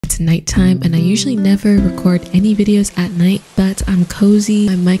nighttime and I usually never record any videos at night, but I'm cozy,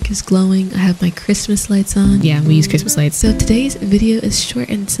 my mic is glowing, I have my Christmas lights on. Yeah, we use Christmas lights. So today's video is short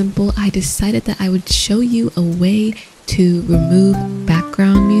and simple. I decided that I would show you a way to remove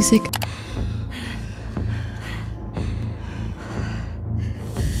background music.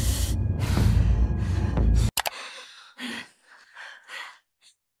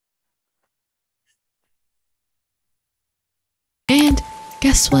 And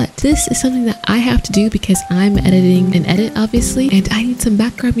guess what? This is something that I have to do because I'm editing an edit, obviously, and I need some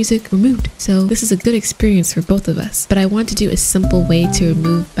background music removed. So this is a good experience for both of us. But I want to do a simple way to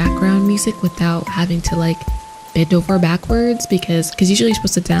remove background music without having to like bend over backwards because usually you're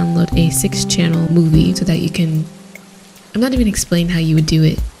supposed to download a 6-channel movie so that you can... I'm not even explaining how you would do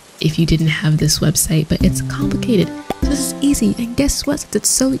it if you didn't have this website, but it's complicated. So this is easy, and guess what? Since it's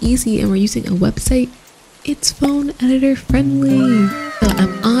so easy and we're using a website, it's phone editor friendly. So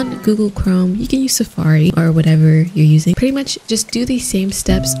I'm on Google Chrome. You can use Safari or whatever you're using. Pretty much just do these same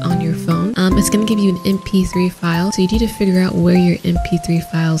steps on your phone. It's going to give you an MP3 file. So you need to figure out where your MP3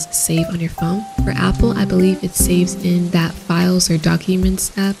 files save on your phone. For Apple, I believe it saves in that Files or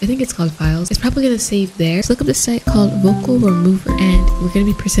Documents app. I think it's called Files. It's probably going to save there. So look up this site called Vocal Remover and we're going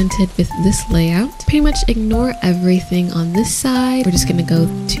to be presented with this layout. Pretty much ignore everything on this side. We're just going to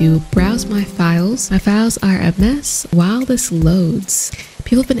go to browse my files. My files are a mess while this loads.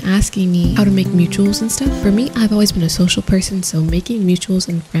 People have been asking me how to make mutuals and stuff. For me, I've always been a social person, so making mutuals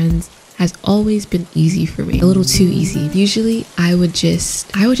and friends has always been easy for me. A little too easy. Usually I would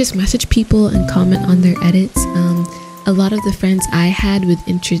just message people and comment on their edits. A lot of the friends I had would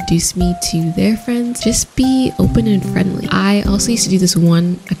introduce me to their friends. Just be open and friendly. I also used to do this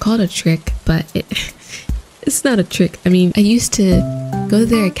one, I call it a trick, but it's not a trick. I mean, I used to go to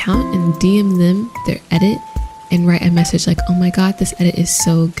their account and DM them their edit and write a message like, oh my god, this edit is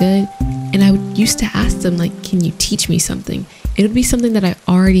so good. And I would used to ask them like, can you teach me something? It would be something that I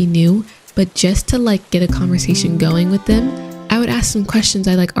already knew, but just to like get a conversation going with them, I would ask them questions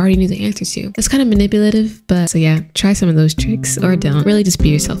I like already knew the answer to. It's kind of manipulative, but so yeah, try some of those tricks or don't. Really just be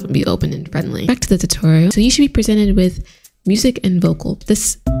yourself and be open and friendly. Back to the tutorial. So you should be presented with music and vocal.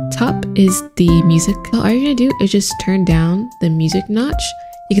 This top is the music. So all you're gonna do is just turn down the music notch.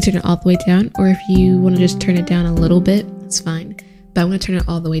 You can turn it all the way down, or if you want to just turn it down a little bit, that's fine. But I'm going to turn it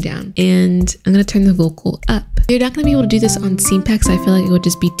all the way down. And I'm going to turn the vocal up. You're not going to be able to do this on scene packs. I feel like it would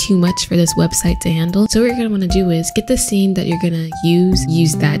just be too much for this website to handle. So what you're going to want to do is get the scene that you're going to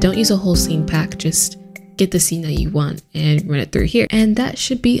use that. Don't use a whole scene pack. Just get the scene that you want and run it through here. And that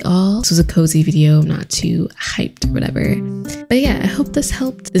should be all. This was a cozy video. I'm not too hyped or whatever. But yeah, I hope this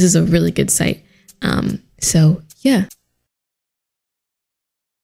helped. This is a really good site. So yeah.